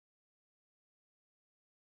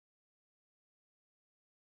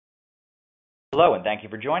Hello, and thank you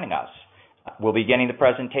for joining us. We'll be beginning the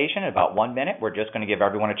presentation in about 1 minute. We're just going to give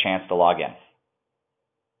everyone a chance to log in.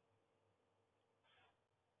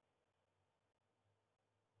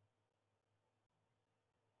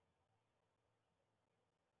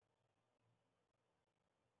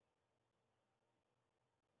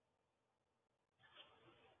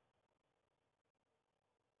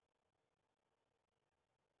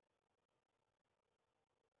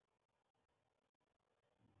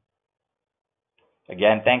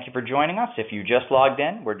 Again, thank you for joining us. If you just logged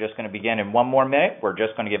in, we're just going to begin in 1 more minute. We're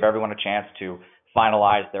just going to give everyone a chance to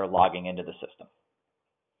finalize their logging into the system.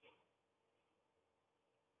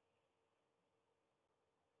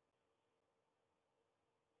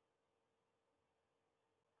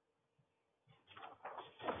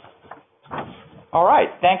 All right,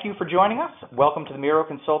 thank you for joining us. Welcome to the Miro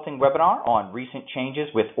Consulting webinar on recent changes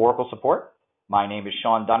with Oracle support. My name is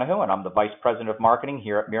Sean Donohue, and I'm the Vice President of Marketing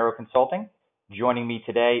here at Miro Consulting. Joining me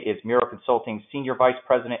today is Miro Consulting's Senior Vice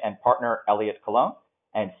President and Partner, Elliot Colon,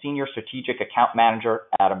 and Senior Strategic Account Manager,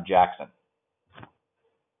 Adam Jackson.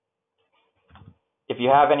 If you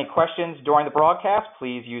have any questions during the broadcast,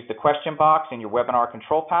 please use the question box in your webinar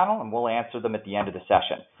control panel, and we'll answer them at the end of the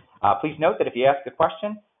session. Please note that if you ask a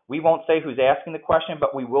question, we won't say who's asking the question,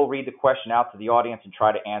 but we will read the question out to the audience and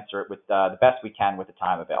try to answer it with the best we can with the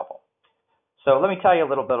time available. So let me tell you a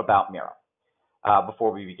little bit about Miro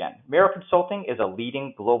before we begin. Miro Consulting is a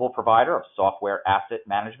leading global provider of software asset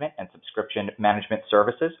management and subscription management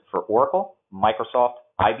services for Oracle, Microsoft,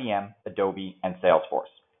 IBM, Adobe, and Salesforce.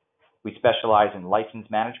 We specialize in license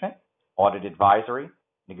management, audit advisory,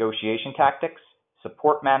 negotiation tactics,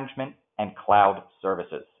 support management, and cloud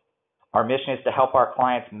services. Our mission is to help our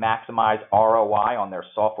clients maximize ROI on their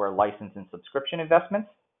software license and subscription investments,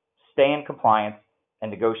 stay in compliance, and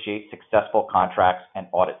negotiate successful contracts and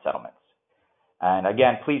audit settlements. And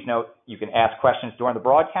again, please note you can ask questions during the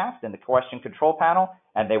broadcast in the question control panel,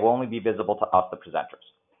 and they will only be visible to us, the presenters.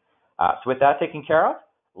 So with that taken care of,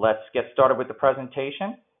 let's get started with the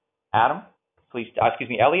presentation. Elliot, please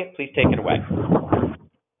take it away.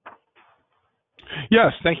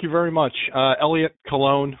 Yes, thank you very much. Elliot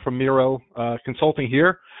Colon from Miro Consulting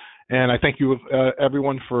here, and I thank you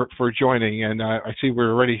everyone for joining. And I see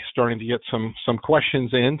we're already starting to get some questions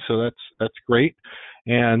in, so that's great.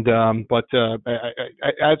 And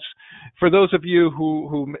as for those of you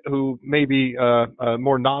who may be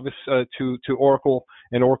more novice to Oracle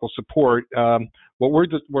and Oracle support, what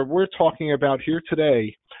we're talking about here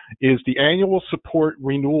today is the annual support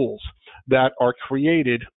renewals that are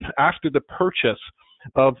created after the purchase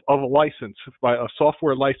of a license, by a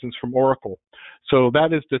software license from Oracle. So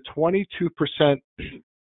that is the 22%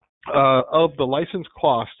 of the license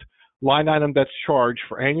cost line item that's charged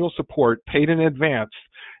for annual support paid in advance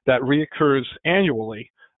that reoccurs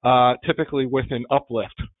annually, typically with an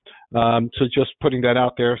uplift. So just putting that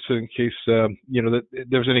out there, so in case that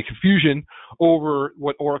there's any confusion over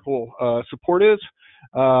what Oracle support is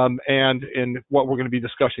and what we're going to be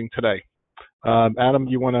discussing today. Adam,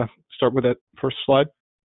 you want to start with that first slide?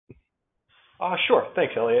 Sure.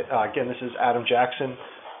 Thanks, Elliot. Again, this is Adam Jackson.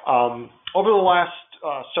 Over the last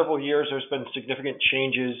several years, there's been significant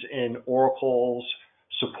changes in Oracle's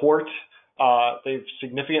support. They've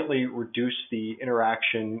significantly reduced the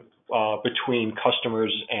interaction between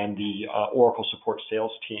customers and the Oracle support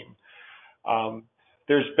sales team.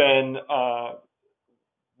 There's been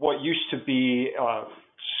what used to be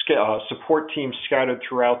support teams scattered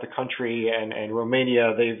throughout the country and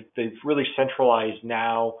Romania. They've really centralized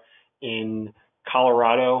now in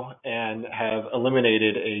Colorado and have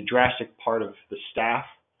eliminated a drastic part of the staff.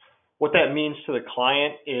 What that means to the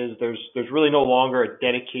client is there's really no longer a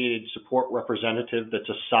dedicated support representative that's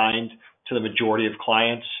assigned to the majority of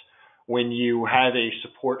clients. When you have a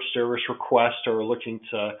support service request or are looking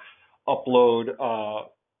to upload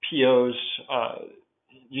POs,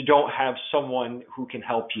 you don't have someone who can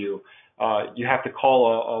help you. You have to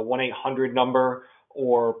call a 1-800 number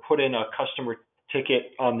or put in a customer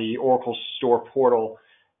ticket on the Oracle Store portal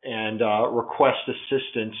and request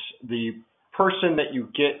assistance. The person that you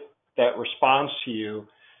get that responds to you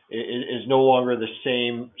is no longer the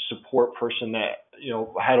same support person that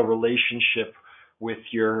had a relationship with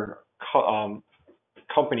your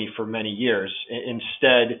company for many years.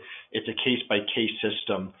 Instead, it's a case-by-case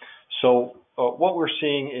system. So what we're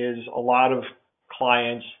seeing is a lot of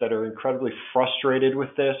clients that are incredibly frustrated with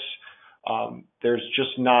this. There's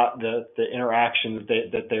just not the interaction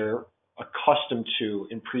that they're accustomed to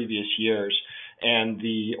in previous years. And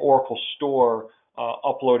the Oracle Store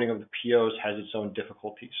uploading of the POs has its own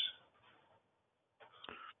difficulties.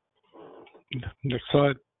 Next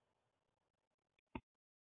slide.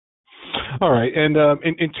 All right, and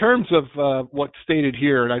in terms of what's stated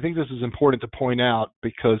here, and I think this is important to point out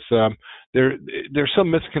because there's some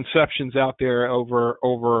misconceptions out there over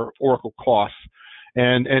Oracle costs,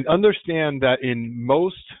 and understand that in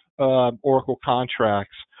most Oracle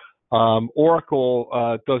contracts,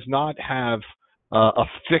 Oracle does not have a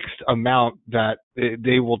fixed amount that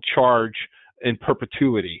they will charge in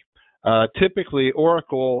perpetuity. Typically,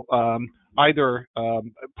 Oracle either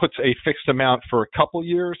puts a fixed amount for a couple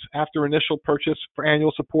years after initial purchase for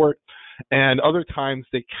annual support, and other times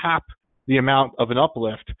they cap the amount of an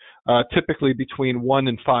uplift, typically between 1%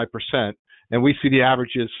 and 5%. And we see the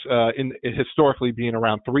averages historically being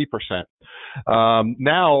around 3%.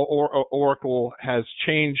 Now, Oracle has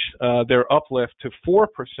changed their uplift to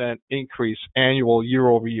 4% increase annual year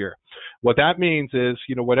over year. What that means is,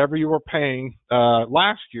 whatever you were paying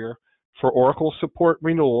last year for Oracle support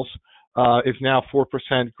renewals is now 4%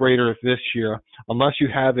 greater this year, unless you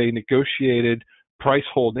have a negotiated price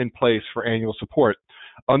hold in place for annual support.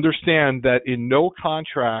 Understand that in no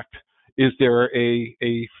contract is there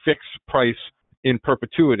a fixed price in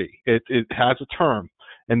perpetuity. It has a term,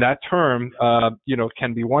 and that term,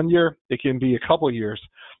 can be 1 year, it can be a couple of years,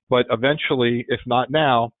 but eventually, if not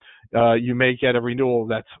now, you may get a renewal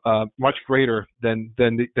that's much greater than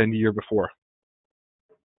the year before.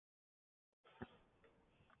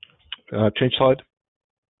 Change slide.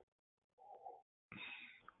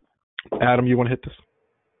 Adam, you want to hit this?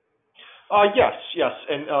 Yes,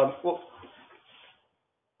 and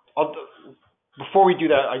before we do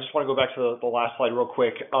that, I just want to go back to the last slide real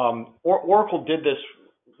quick. Oracle did this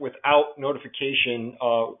without notification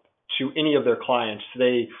to any of their clients.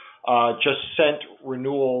 They just sent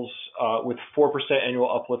renewals with 4%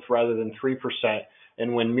 annual uplift rather than 3%.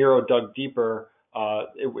 And when Miro dug deeper,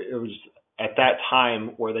 it was at that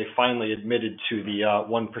time where they finally admitted to the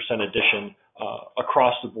 1% addition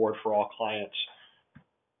across the board for all clients.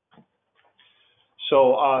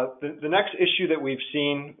 So the next issue that we've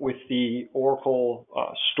seen with the Oracle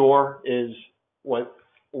store is what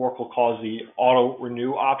Oracle calls the auto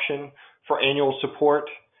renew option for annual support.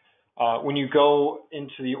 When you go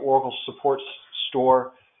into the Oracle support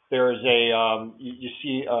store, there is you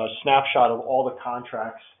see a snapshot of all the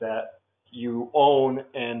contracts that you own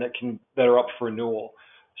and that are up for renewal.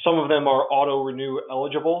 Some of them are auto renew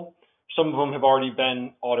eligible. Some of them have already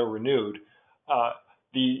been auto renewed.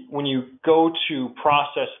 When you go to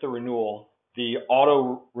process the renewal, the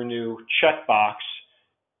auto renew checkbox,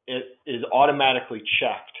 it is automatically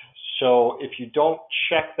checked. So if you don't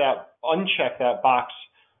uncheck that box,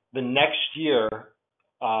 the next year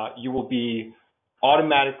you will be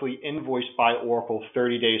automatically invoiced by Oracle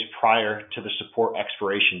 30 days prior to the support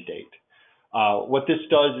expiration date. What this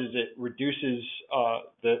does is it reduces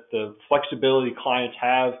the flexibility clients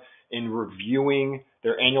have in reviewing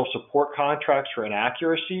their annual support contracts for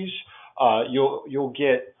inaccuracies. You'll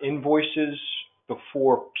get invoices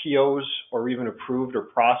before POs are even approved or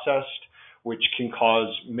processed, which can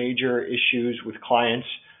cause major issues with clients.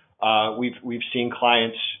 We've seen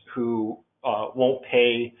clients who won't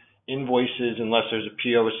pay invoices unless there's a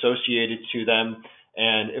PO associated to them,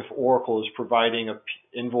 and if Oracle is providing an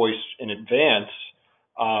invoice in advance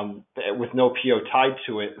with no PO tied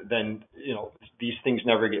to it, then these things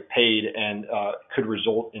never get paid and could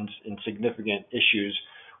result in significant issues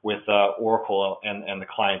with Oracle and the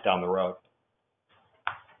client down the road.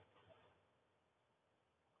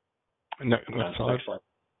 Next slide.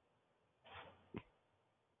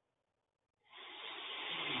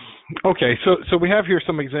 Okay, so we have here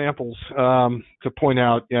some examples to point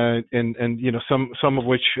out, and some of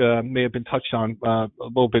which may have been touched on a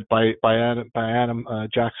little bit by Adam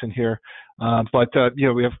Jackson here, but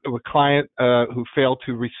we have a client who failed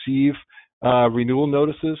to receive renewal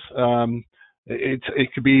notices.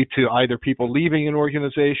 It could be to either people leaving an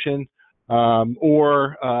organization,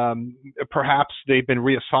 or perhaps they've been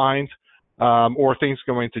reassigned, or things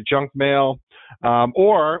going to junk mail.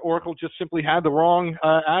 Or Oracle just simply had the wrong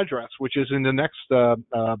address, which is in the next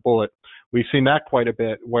bullet. We've seen that quite a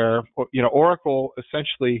bit, where Oracle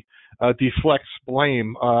essentially deflects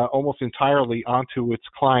blame almost entirely onto its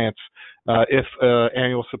clients if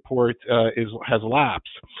annual support has lapsed.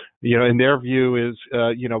 In their view is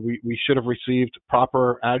we should have received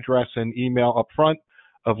proper address and email up front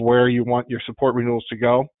of where you want your support renewals to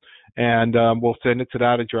go. And we'll send it to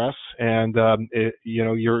that address, and it's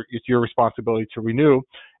your responsibility to renew.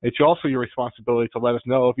 It's also your responsibility to let us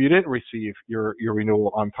know if you didn't receive your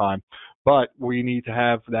renewal on time. But we need to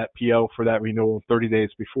have that PO for that renewal 30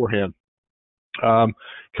 days beforehand.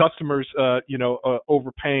 Customers,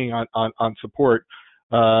 overpaying on support.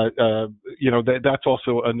 That's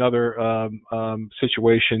also another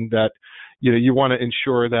situation that you want to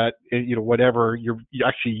ensure that, whatever you're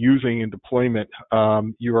actually using in deployment,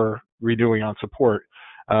 you are renewing on support.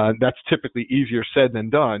 That's typically easier said than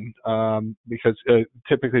done, because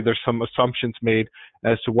typically there's some assumptions made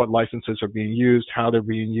as to what licenses are being used, how they're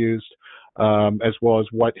being used, as well as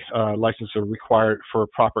what licenses are required for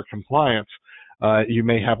proper compliance. You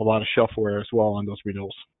may have a lot of shelfware as well on those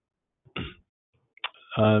renewals.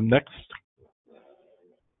 Next.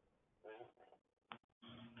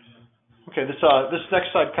 Okay, this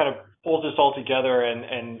next slide kind of pulls this all together,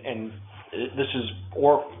 and this is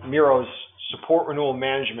Miro's support renewal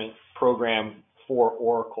management program for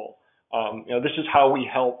Oracle. This is how we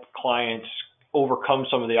help clients overcome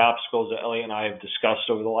some of the obstacles that Elliot and I have discussed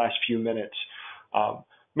over the last few minutes.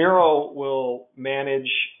 Miro will manage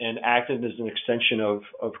and act as an extension of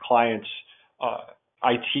clients'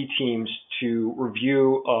 IT teams to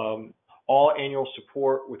review all annual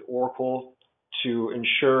support with Oracle to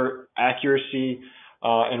ensure accuracy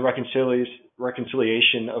and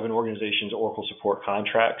reconciliation of an organization's Oracle support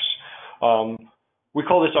contracts. We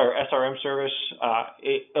call this our SRM service.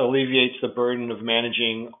 It alleviates the burden of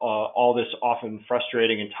managing all this often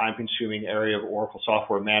frustrating and time-consuming area of Oracle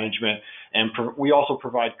software management. And we also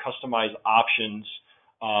provide customized options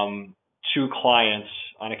to clients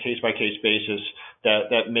on a case-by-case basis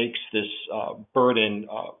that makes this burden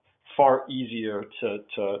far easier to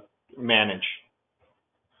manage.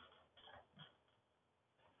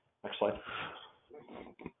 Next slide.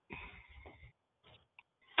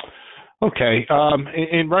 Okay.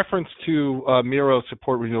 In reference to Miro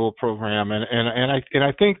support renewal program, and I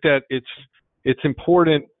think that it's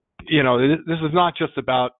important. This is not just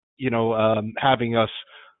about having us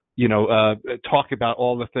talk about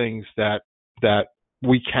all the things that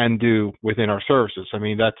we can do within our services. I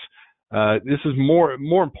mean, this is more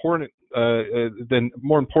importantly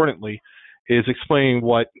is explaining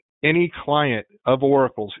what any client of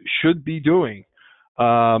Oracle's should be doing,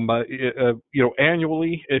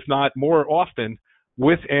 annually, if not more often,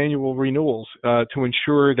 with annual renewals to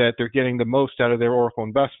ensure that they're getting the most out of their Oracle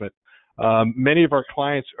investment. Many of our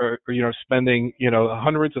clients are, spending,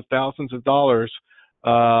 hundreds of thousands of dollars,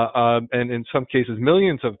 and in some cases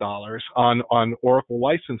millions of dollars on Oracle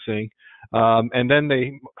licensing, and then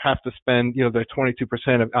they have to spend, their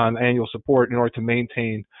 22% on annual support in order to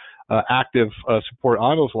maintain active support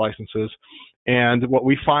on those licenses. And what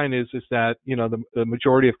we find is that, the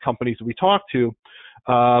majority of companies that we talk to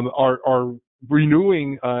are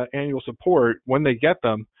renewing annual support when they get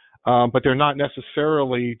them, but they're not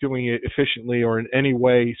necessarily doing it efficiently or in any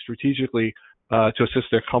way strategically to assist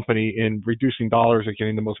their company in reducing dollars or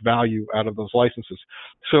getting the most value out of those licenses.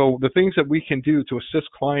 So the things that we can do to assist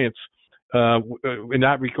clients in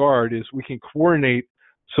that regard is we can coordinate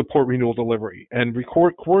support renewal delivery. And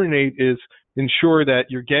coordinate is ensure that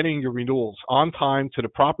you're getting your renewals on time to the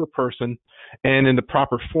proper person and in the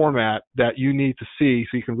proper format that you need to see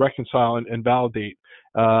so you can reconcile and validate.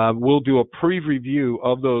 We'll do a pre-review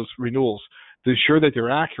of those renewals to ensure that they're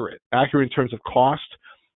accurate in terms of cost,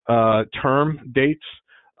 term, dates,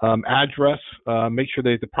 address, make sure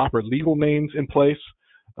they have the proper legal names in place.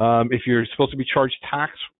 If you're supposed to be charged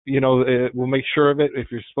tax, we'll make sure of it.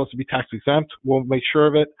 If you're supposed to be tax exempt, we'll make sure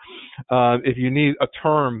of it. If you need a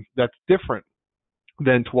term that's different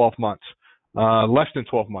than 12 months, less than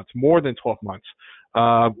 12 months, more than 12 months,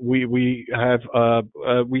 we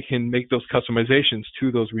can make those customizations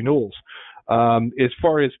to those renewals. As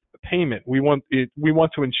far as payment, we want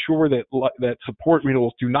to ensure that support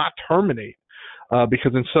renewals do not terminate.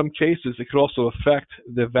 Because in some cases, it could also affect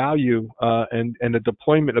the value and the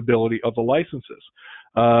deployment ability of the licenses.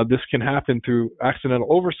 This can happen through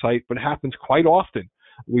accidental oversight, but it happens quite often.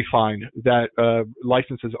 We find that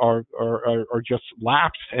licenses are just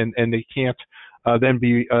lapsed and they can't then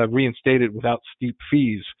be reinstated without steep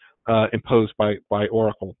fees imposed by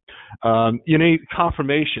Oracle. You need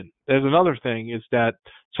confirmation. There's another thing is that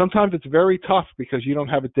sometimes it's very tough because you don't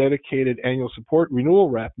have a dedicated annual support renewal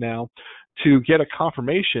rep now to get a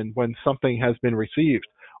confirmation when something has been received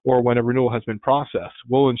or when a renewal has been processed.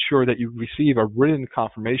 We'll ensure that you receive a written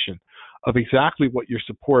confirmation of exactly what your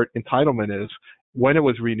support entitlement is, when it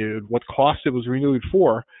was renewed, what cost it was renewed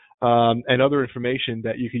for, and other information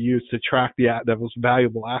that you can use to track those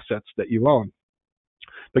valuable assets that you own.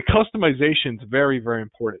 The customization is very, very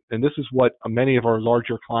important, and this is what many of our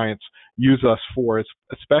larger clients use us for,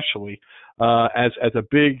 especially as a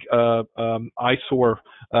big eyesore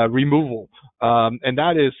removal, and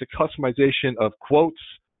that is the customization of quotes,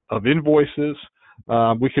 of invoices.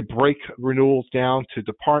 We could break renewals down to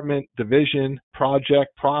department, division,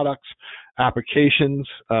 project, products, applications,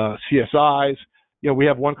 CSIs. We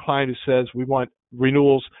have one client who says we want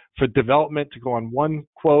renewals for development to go on one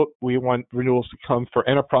quote. We want renewals to come for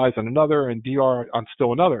enterprise on another and DR on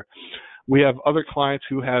still another. We have other clients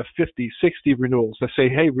who have 50, 60 renewals that say,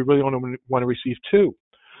 hey, we really only want to receive 2.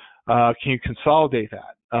 Can you consolidate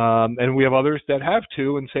that? And we have others that have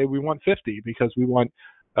 2 and say we want 50 because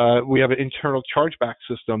we have an internal chargeback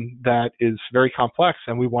system that is very complex,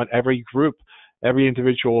 and we want every group, every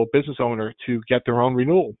individual business owner to get their own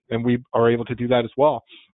renewal, and we are able to do that as well.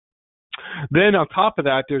 Then on top of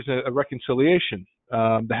that, there's a reconciliation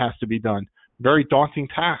that has to be done. Very daunting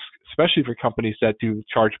task, especially for companies that do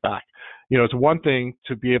chargeback. It's one thing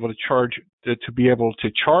to be able to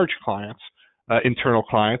charge clients, internal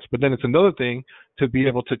clients, but then it's another thing to be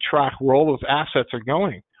able to track where all those assets are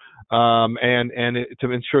going,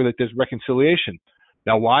 to ensure that there's reconciliation.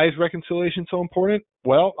 Now, why is reconciliation so important?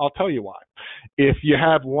 Well, I'll tell you why. If you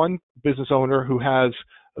have one business owner who has,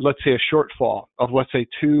 let's say, a shortfall of, let's say,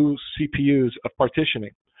 2 CPUs of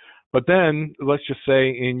partitioning, but then let's just say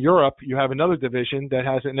in Europe you have another division that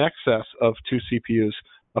has an excess of 2 CPUs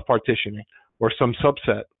of partitioning or some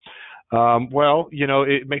subset.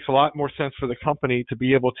 It makes a lot more sense for the company to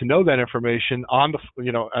be able to know that information on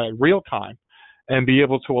the real time, and be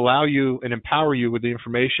able to allow you and empower you with the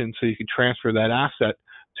information so you can transfer that asset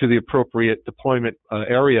to the appropriate deployment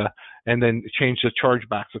area and then change the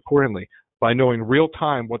chargebacks accordingly by knowing real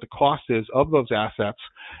time what the cost is of those assets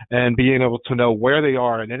and being able to know where they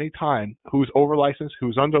are at any time, who's over licensed,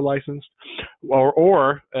 who's under licensed,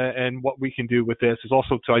 and what we can do with this is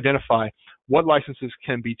also to identify what licenses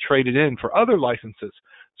can be traded in for other licenses.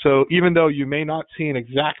 So even though you may not see an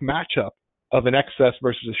exact matchup of an excess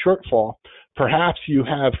versus a shortfall, perhaps you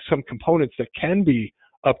have some components that can be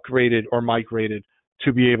upgraded or migrated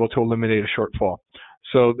to be able to eliminate a shortfall.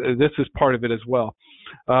 So this is part of it as well.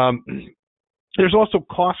 There's also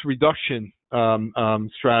cost reduction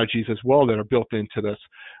strategies as well that are built into this.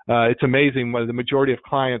 It's amazing the majority of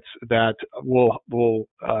clients that will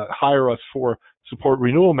hire us for support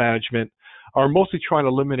renewal management are mostly trying to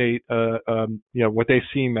eliminate what they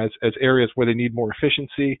seem as areas where they need more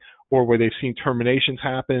efficiency, or where they've seen terminations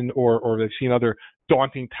happen, or they've seen other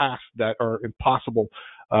daunting tasks that are impossible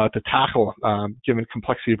to tackle given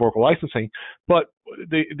complexity of Oracle licensing. But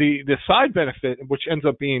the side benefit, which ends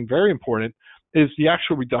up being very important, is the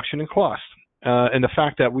actual reduction in cost, and the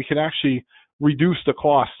fact that we can actually reduce the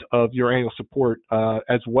cost of your annual support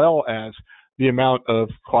as well as the amount of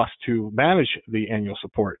cost to manage the annual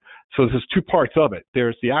support. So there's 2 parts of it.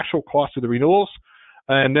 There's the actual cost of the renewals,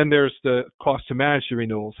 and then there's the cost to manage the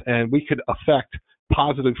renewals, and we could affect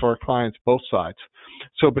positively for our clients both sides.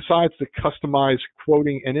 So besides the customized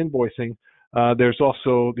quoting and invoicing, there's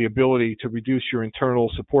also the ability to reduce your internal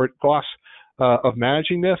support costs of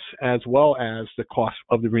managing this, as well as the cost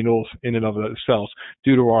of the renewals in and of themselves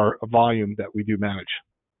due to our volume that we do manage.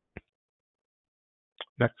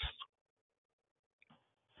 Next.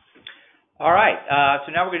 All right,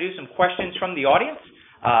 so now we're going to do some questions from the audience.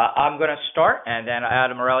 I'm going to start, and then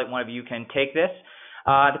Adam or Elliot, one of you can take this.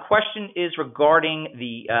 The question is regarding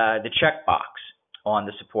the checkbox on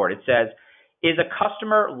the support. It says, is a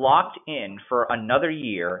customer locked in for another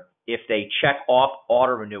year if they check off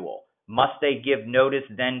auto renewal? Must they give notice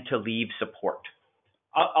then to leave support?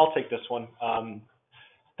 I'll take this one.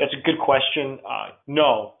 That's a good question.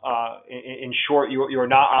 No. In short, you're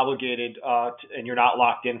not obligated and you're not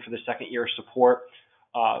locked in for the second year of support.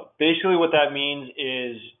 Basically what that means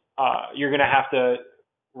is you're going to have to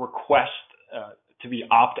request to be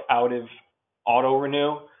opt-out of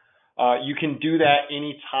auto-renew. You can do that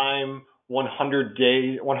anytime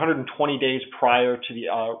 120 days prior to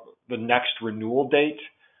the next renewal date.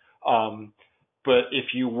 But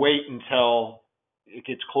if you wait until it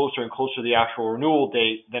gets closer and closer to the actual renewal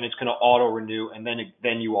date, then it's going to auto-renew, and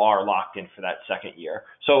then you are locked in for that second year.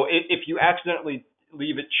 So if you accidentally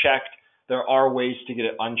leave it checked, there are ways to get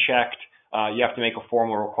it unchecked. You have to make a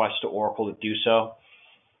formal request to Oracle to do so.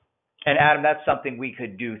 And Adam, that's something we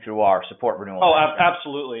could do through our support renewal. Oh,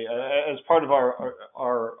 absolutely. As part of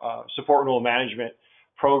our support renewal management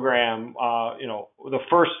program, the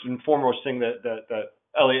first and foremost thing that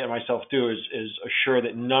Elliot and myself do is assure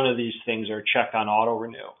that none of these things are checked on auto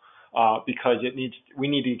renew, because we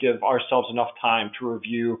need to give ourselves enough time to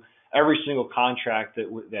review every single contract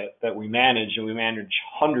that we manage, and we manage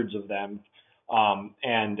hundreds of them.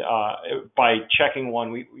 By checking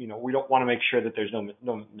one, we don't want to make sure that there's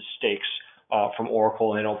no mistakes from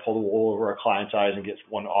Oracle, and they don't pull the wool over our client's eyes and get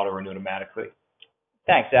one auto renew automatically.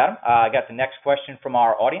 Thanks, Adam. I got the next question from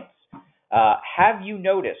our audience. Have you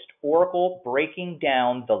noticed Oracle breaking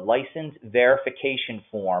down the license verification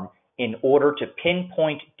form in order to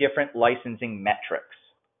pinpoint different licensing metrics?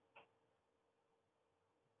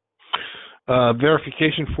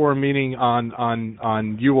 Verification form, meaning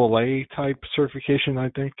on ULA type certification, I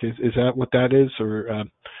think. Is that what that is? Or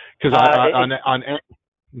because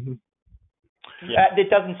mhm. It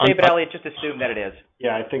doesn't say, but Elliot, just assume that it is.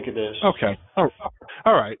 Yeah, I think it is. Okay. All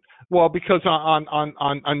right. Well, because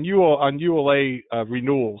on ULA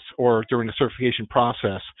renewals or during the certification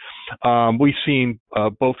process, we've seen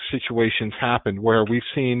both situations happen where we've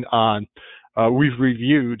seen we've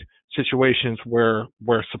reviewed situations where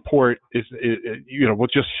support is will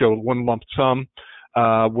just show one lump sum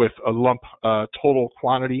with a lump total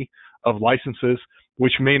quantity of licenses,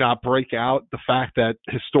 which may not break out the fact that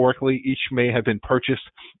historically each may have been purchased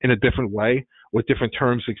in a different way with different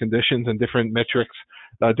terms and conditions and different metrics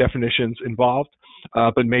definitions involved,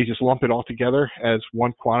 but may just lump it all together as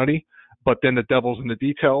one quantity. But then the devil's in the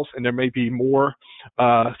details, and there may be more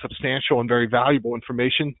substantial and very valuable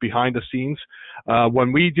information behind the scenes.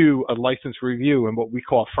 When we do a license review and what we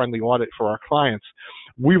call a friendly audit for our clients,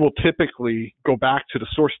 we will typically go back to the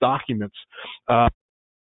source documents.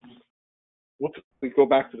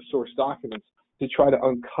 To try to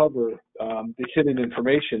uncover the hidden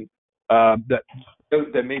information that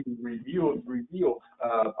may be revealed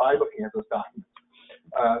by looking at those documents.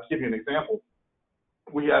 To give you an example,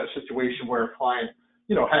 we had a situation where a client,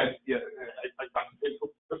 had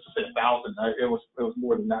let's just say 1,000. It was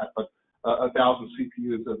more than that, but 1,000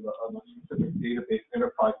 CPUs of a specific database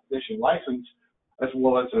enterprise edition license, as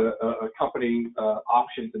well as accompanying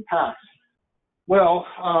options and packs. Well,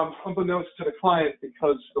 unbeknownst to the client,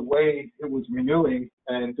 because the way it was renewing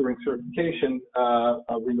and during certification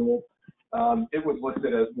renewal, it was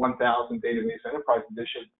listed as 1,000 database enterprise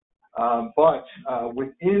edition. But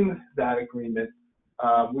within that agreement,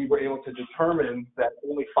 we were able to determine that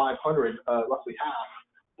only 500, roughly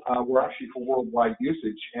half, were actually for worldwide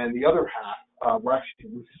usage, and the other half were actually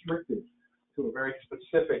restricted to a very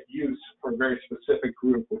specific use for a very specific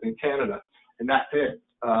group within Canada, and that's it.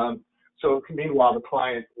 So meanwhile, the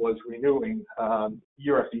client was renewing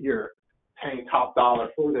year after year, paying top dollar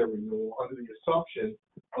for their renewal under the assumption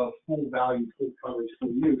of full value, full coverage,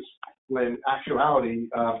 full use, when actuality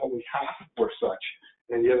only half were such,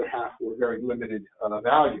 and the other half were very limited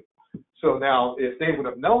value. So now, if they would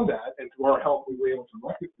have known that, and through our help we were able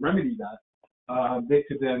to remedy that, they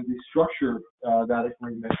could then restructure that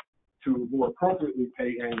agreement to more appropriately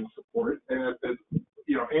pay annual support, and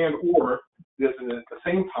or at the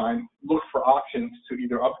same time look for options to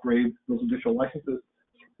either upgrade those additional licenses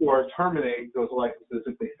or terminate those licenses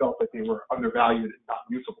if they felt that they were undervalued and not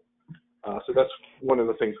usable. So that's one of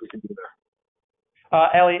the things we can do there.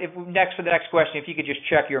 Elliot, for the next question, if you could just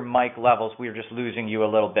check your mic levels. We were just losing you a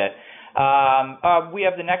little bit. We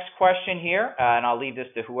have the next question here, and I'll leave this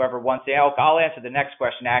to whoever wants to. I'll answer the next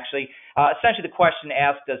question, actually. Essentially, the question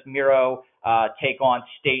asked, does Miro take on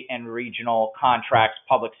state and regional contracts,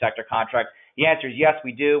 public sector contracts? The answer is yes,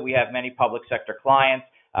 we do. We have many public sector clients.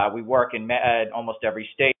 We work in almost every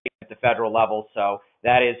state at the federal level, so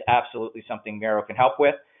that is absolutely something Miro can help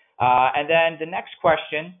with. And then the next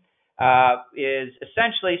question is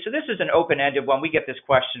essentially, so this is an open-ended one. We get this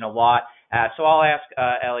question a lot. So I'll ask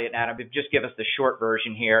Elliot and Adam to just give us the short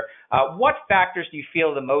version here. What factors do you feel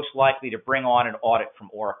are the most likely to bring on an audit from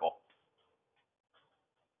Oracle?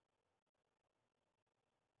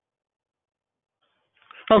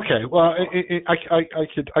 Okay, well,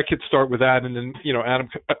 I could start with that, and then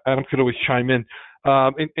Adam could always chime in.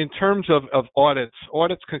 In terms of audits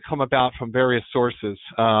can come about from various sources.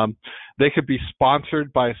 They could be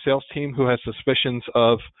sponsored by a sales team who has suspicions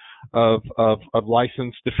of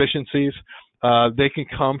license deficiencies. They can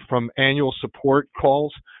come from annual support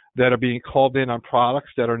calls that are being called in on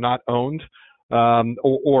products that are not owned,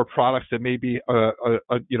 or products that may be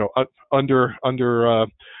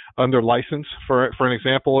under license. For an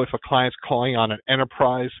example, if a client's calling on an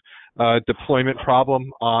enterprise deployment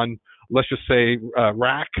problem on, let's just say,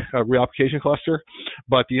 RAC, Real Application Cluster,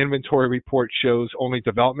 but the inventory report shows only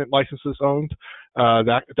development licenses owned,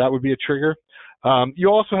 that would be a trigger. You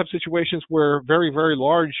also have situations where very, very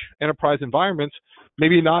large enterprise environments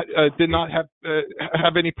maybe did not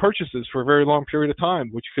have any purchases for a very long period of time,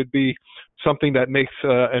 which could be something that makes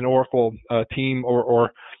an Oracle team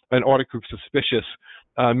or an audit group suspicious.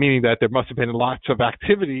 Meaning that there must have been lots of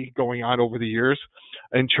activity going on over the years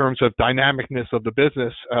in terms of dynamicness of the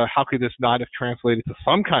business. How could this not have translated to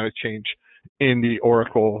some kind of change in the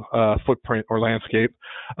Oracle footprint or landscape?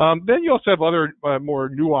 Then you also have other more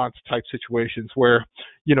nuanced type situations where,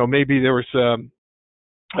 maybe there was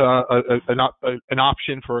an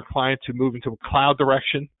option for a client to move into a cloud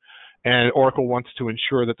direction, and Oracle wants to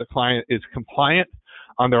ensure that the client is compliant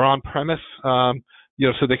on their on-premise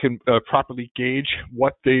so they can properly gauge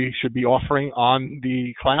what they should be offering on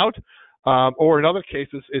the cloud. Or in other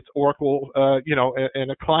cases, it's Oracle,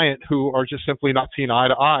 and a client who are just simply not seeing eye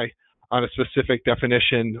to eye on a specific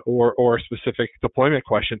definition or a specific deployment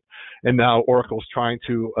question. And now Oracle's trying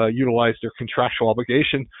to utilize their contractual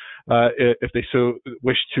obligation, if they so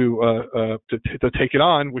wish to take it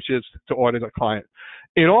on, which is to audit a client.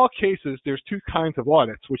 In all cases, there's two kinds of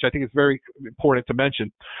audits, which I think is very important to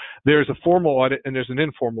mention. There's a formal audit and there's an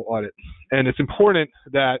informal audit. And it's important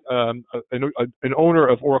that an owner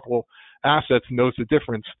of Oracle assets knows the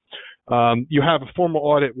difference. You have a formal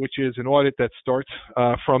audit, which is an audit that starts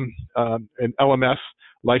from an LMS,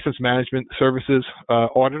 License Management Services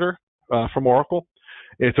auditor from Oracle.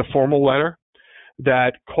 It's a formal letter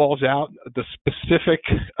that calls out the specific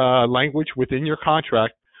language within your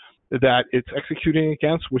contract that it's executing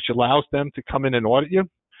against, which allows them to come in and audit you.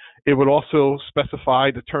 It would also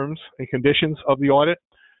specify the terms and conditions of the audit.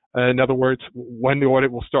 In other words, when the audit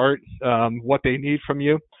will start, what they need from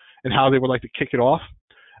you, and how they would like to kick it off.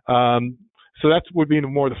 So that would be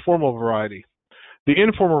more the formal variety. The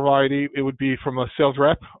informal variety, it would be from a sales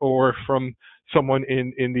rep or from someone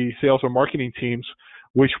in the sales or marketing teams,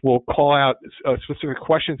 which will call out specific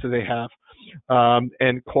questions that they have,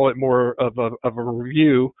 and call it more of a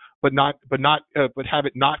review, but have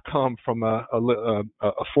it not come from a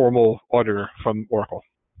formal auditor from Oracle.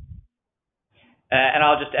 And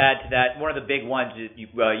I'll just add to that, one of the big ones that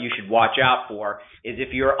you should watch out for is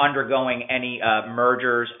if you're undergoing any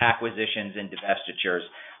mergers, acquisitions, and divestitures.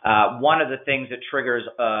 One of the things that triggers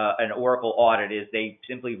an Oracle audit is they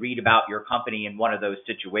simply read about your company in one of those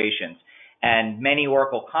situations. And many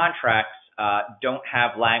Oracle contracts don't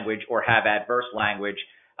have language or have adverse language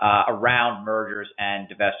around mergers and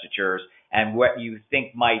divestitures. And what you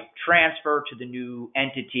think might transfer to the new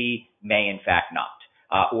entity may in fact not.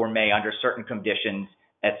 Or may under certain conditions,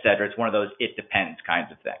 et cetera. It's one of those it depends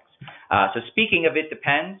kinds of things. So speaking of it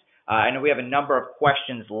depends, I know we have a number of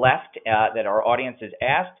questions left that our audience has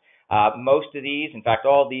asked. Most of these, in fact,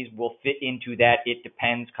 all of these will fit into that it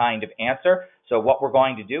depends kind of answer. So what we're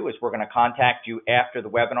going to do is we're going to contact you after the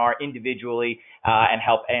webinar individually and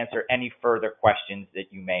help answer any further questions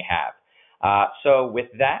that you may have. So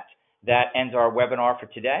with that ends our webinar for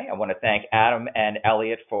today. I want to thank Adam and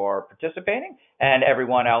Elliot for participating and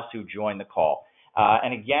everyone else who joined the call.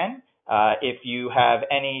 And again, if you have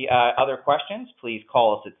any other questions, please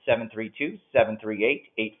call us at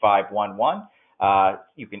 732-738-8511.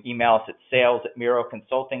 You can email us at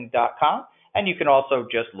sales@miroconsulting.com, and you can also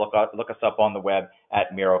just look us up on the web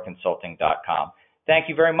at miroconsulting.com. Thank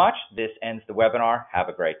you very much. This ends the webinar. Have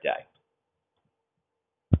a great day.